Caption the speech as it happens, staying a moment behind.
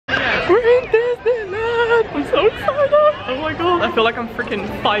I feel like I'm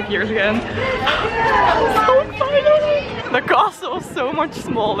freaking 5 years again. I'm so excited! The castle is so much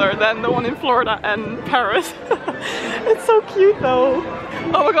smaller than the one in Florida and Paris. It's so cute though.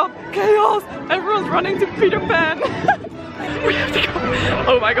 Oh my god, chaos! Everyone's running to Peter Pan. We have to go.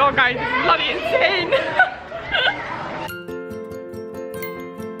 Oh my god, guys, it's bloody insane!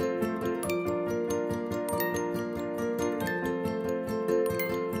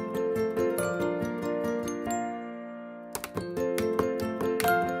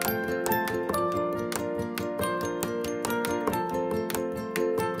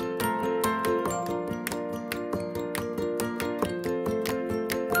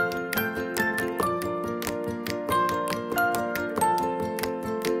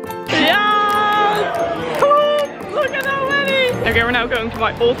 Okay, we're now going to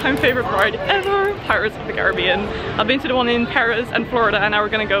my all-time favorite ride ever, Pirates of the Caribbean. I've been to the one in Paris and Florida, and now we're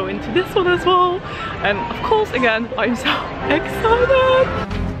gonna go into this one as well. And of course, again, I'm so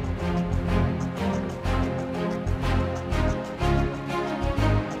excited!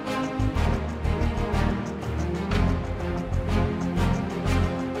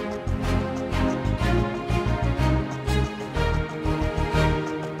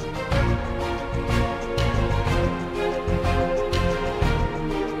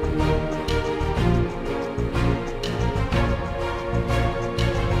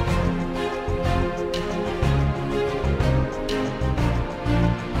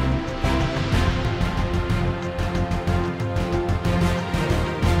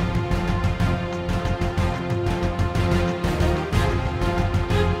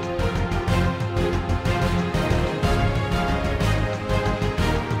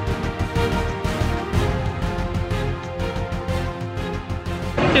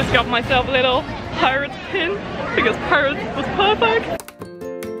 Just got myself a little Pirates pin because Pirates was perfect.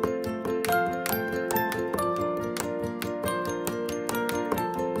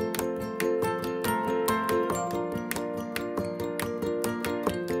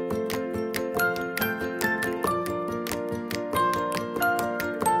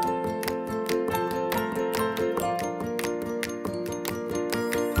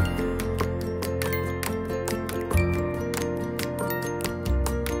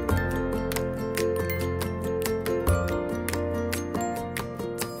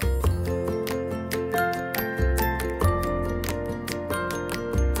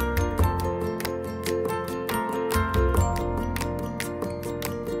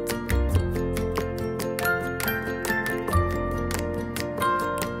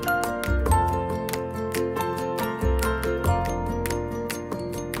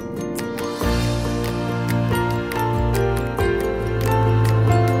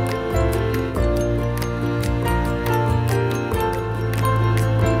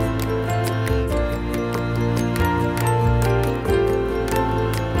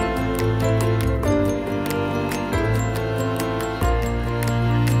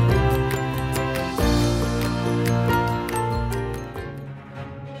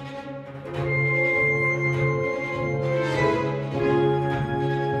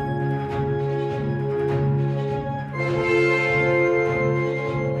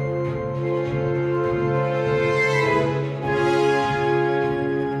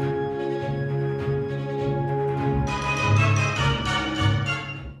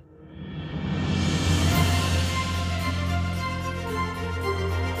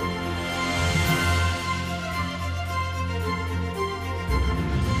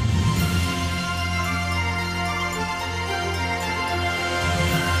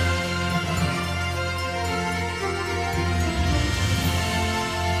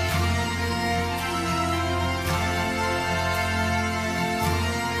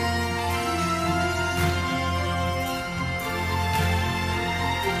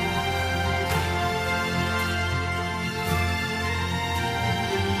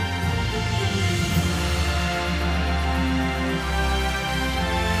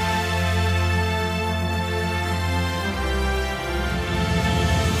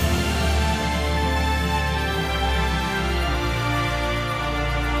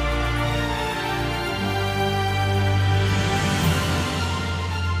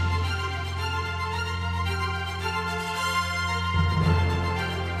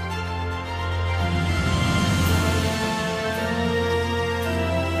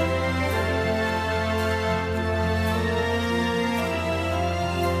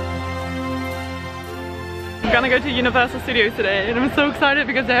 I'm gonna go to Universal Studios today and I'm so excited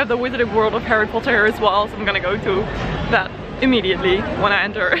because they have the Wizarding World of Harry Potter here as well, so I'm gonna go to that immediately when I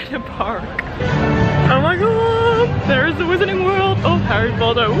enter the park. Oh my god! There's the Wizarding World of Harry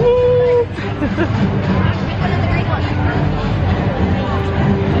Potter! Woo!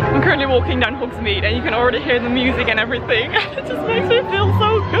 I'm currently walking down Hogsmeade and you can already hear the music and everything. It just makes me feel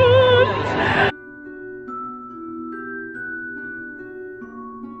so good.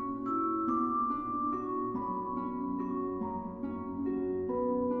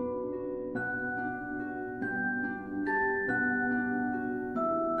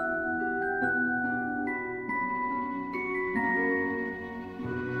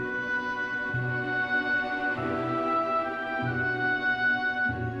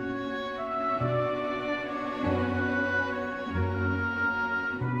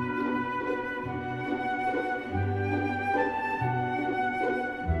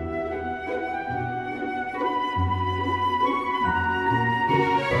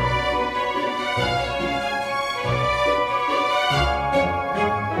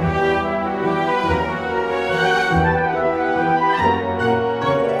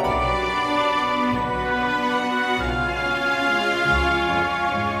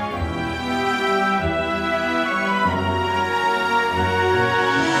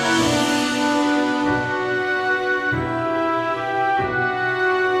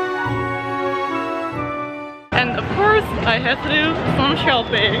 I had to do some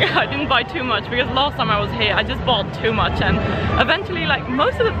shopping. I didn't buy too much because last time I was here I just bought too much, and eventually like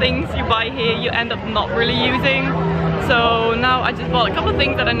most of the things you buy here you end up not really using. So now I just bought a couple of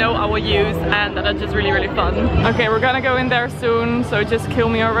things that I know I will use and that are just really fun. Okay, we're gonna go in there soon, so just kill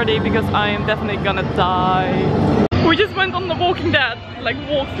me already because I am definitely gonna die. We just went on the Walking Dead like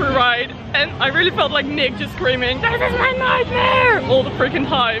walkthrough ride and I really felt like Nick just screaming, "This is my nightmare!" all the freaking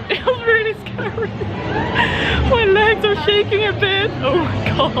time. It was really scary. My legs are shaking a bit. Oh my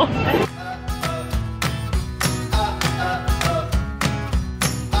god.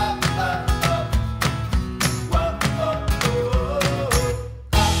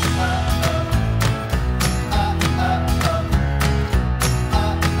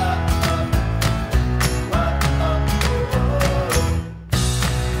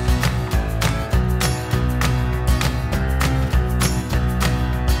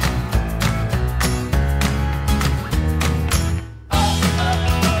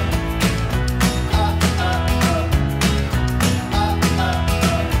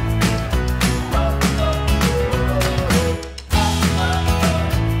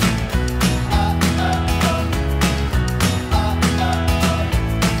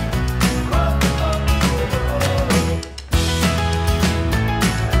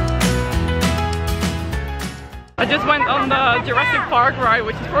 I just went on the Jurassic Park ride,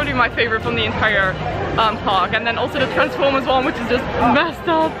 which is probably my favorite from the entire park, and then also the Transformers one, which is just messed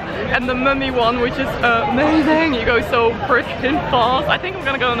up, and the Mummy one, which is amazing. You go so freaking fast. I think I'm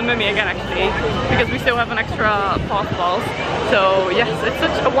gonna go on the Mummy again actually, because we still have an extra pass. So yes, it's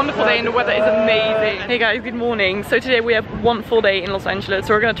such a wonderful day and the weather is amazing. Hey guys, good morning. So today we have one full day in Los Angeles,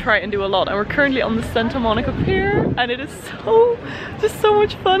 so we're gonna try and do a lot, and we're currently on the Santa Monica Pier, and it is just so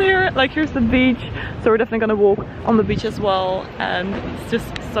much fun here. Like here's the beach, so we're definitely gonna walk on the beach as well, and it's just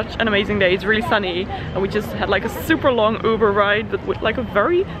such an amazing day. It's really sunny, and we just had like a super long Uber ride but with like a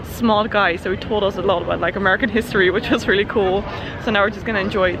very smart guy, so he taught us a lot about like American history, which was really cool. So now we're just gonna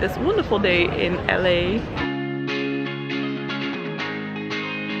enjoy this wonderful day in LA.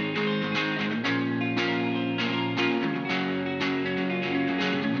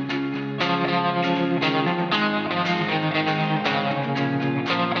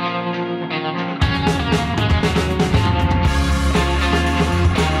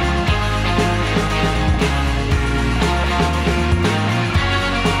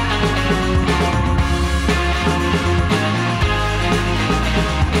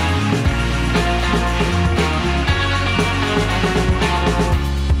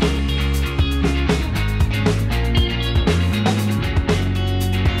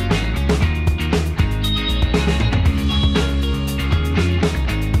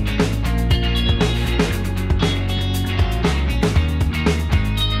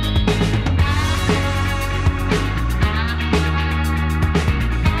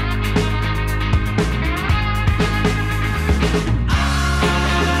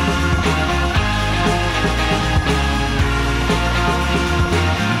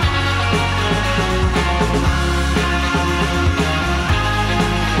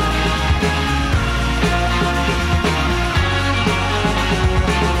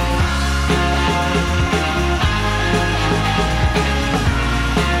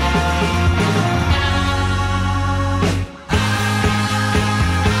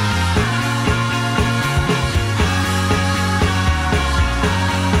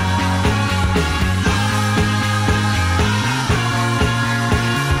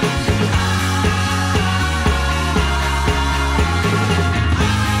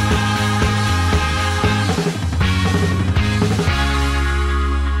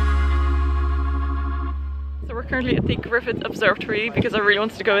 Griffith Observatory because I really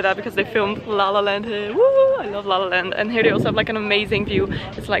wanted to go there because they filmed La La Land here. Woo! I love La La Land. And here they also have like an amazing view.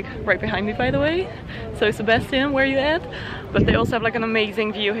 It's like right behind me, by the way. So Sebastian, where are you at? But they also have like an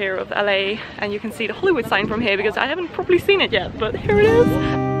amazing view here of LA, and you can see the Hollywood sign from here because I haven't properly seen it yet, but here it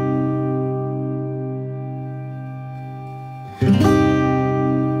is.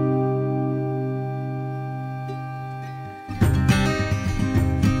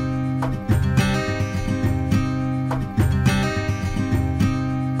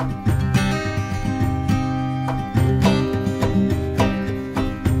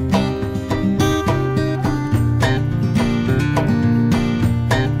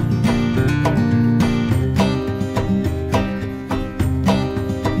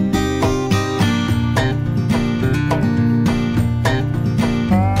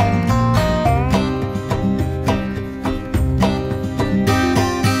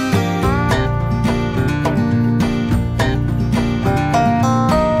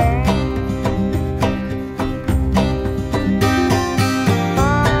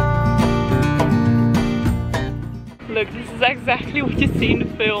 Look, this is exactly what you see in the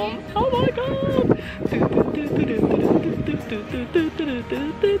film. Oh my god!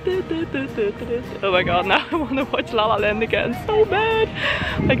 Oh my god, now I want to watch La La Land again so bad.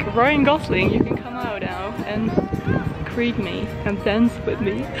 Like Ryan Gosling, you can come out now and greet me and dance with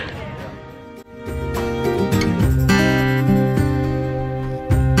me.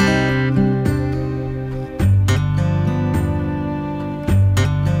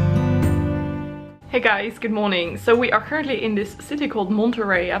 Hey guys, good morning. So we are currently in this city called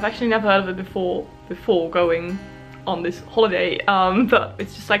Monterey. I've actually never heard of it before going on this holiday, but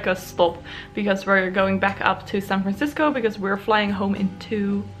it's just like a stop because we're going back up to San Francisco because we're flying home in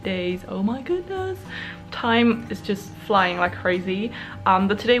 2 days. Oh my goodness, time is just flying like crazy.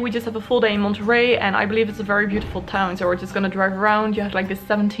 But today we just have a full day in Monterey, and I believe it's a very beautiful town, so we're just gonna drive around. You have like this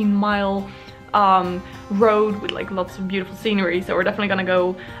 17-mile road with like lots of beautiful scenery, so we're definitely gonna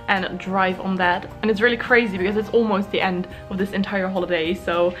go and drive on that. And it's really crazy because it's almost the end of this entire holiday,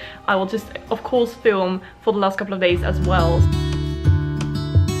 so I will just of course film for the last couple of days as well.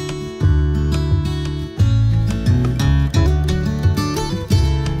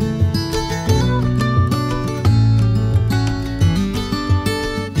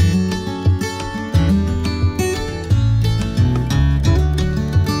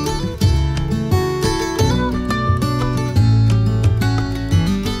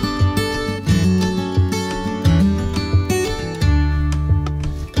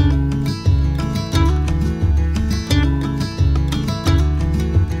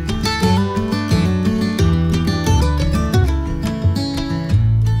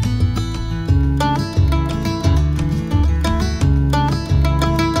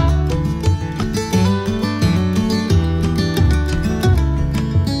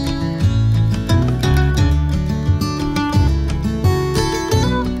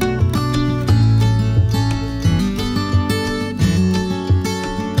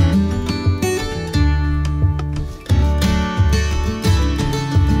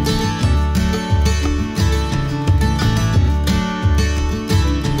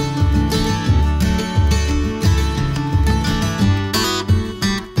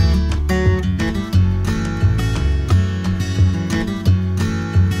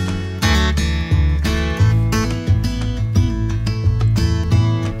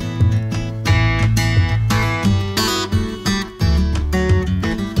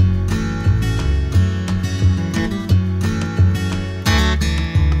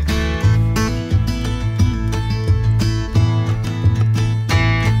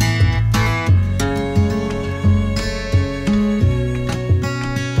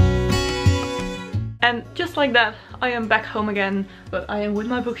 And just like that, I am back home again, but I am with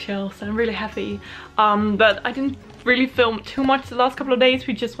my bookshelves and I'm really happy. But I didn't really film too much the last couple of days.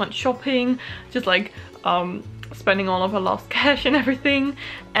 We just went shopping, just like spending all of our last cash and everything.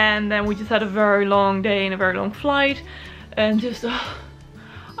 And then we just had a very long day and a very long flight. And just,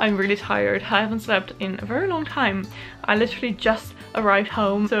 I'm really tired. I haven't slept in a very long time. I literally just arrived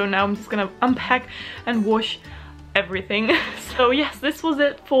home. So now I'm just gonna unpack and wash everything. So yes, this was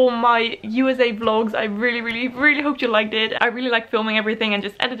it for my USA vlogs. I really hope you liked it. I really like filming everything and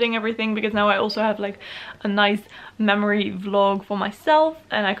just editing everything, because now I also have like a nice memory vlog for myself,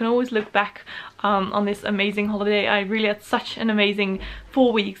 and I can always look back on this amazing holiday. I really had such an amazing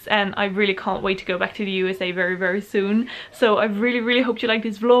 4 weeks, and I really can't wait to go back to the USA very soon. So I really hope you liked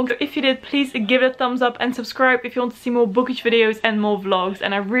this vlog. So if you did, please give it a thumbs up and subscribe if you want to see more bookish videos and more vlogs,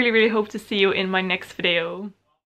 and I really hope to see you in my next video.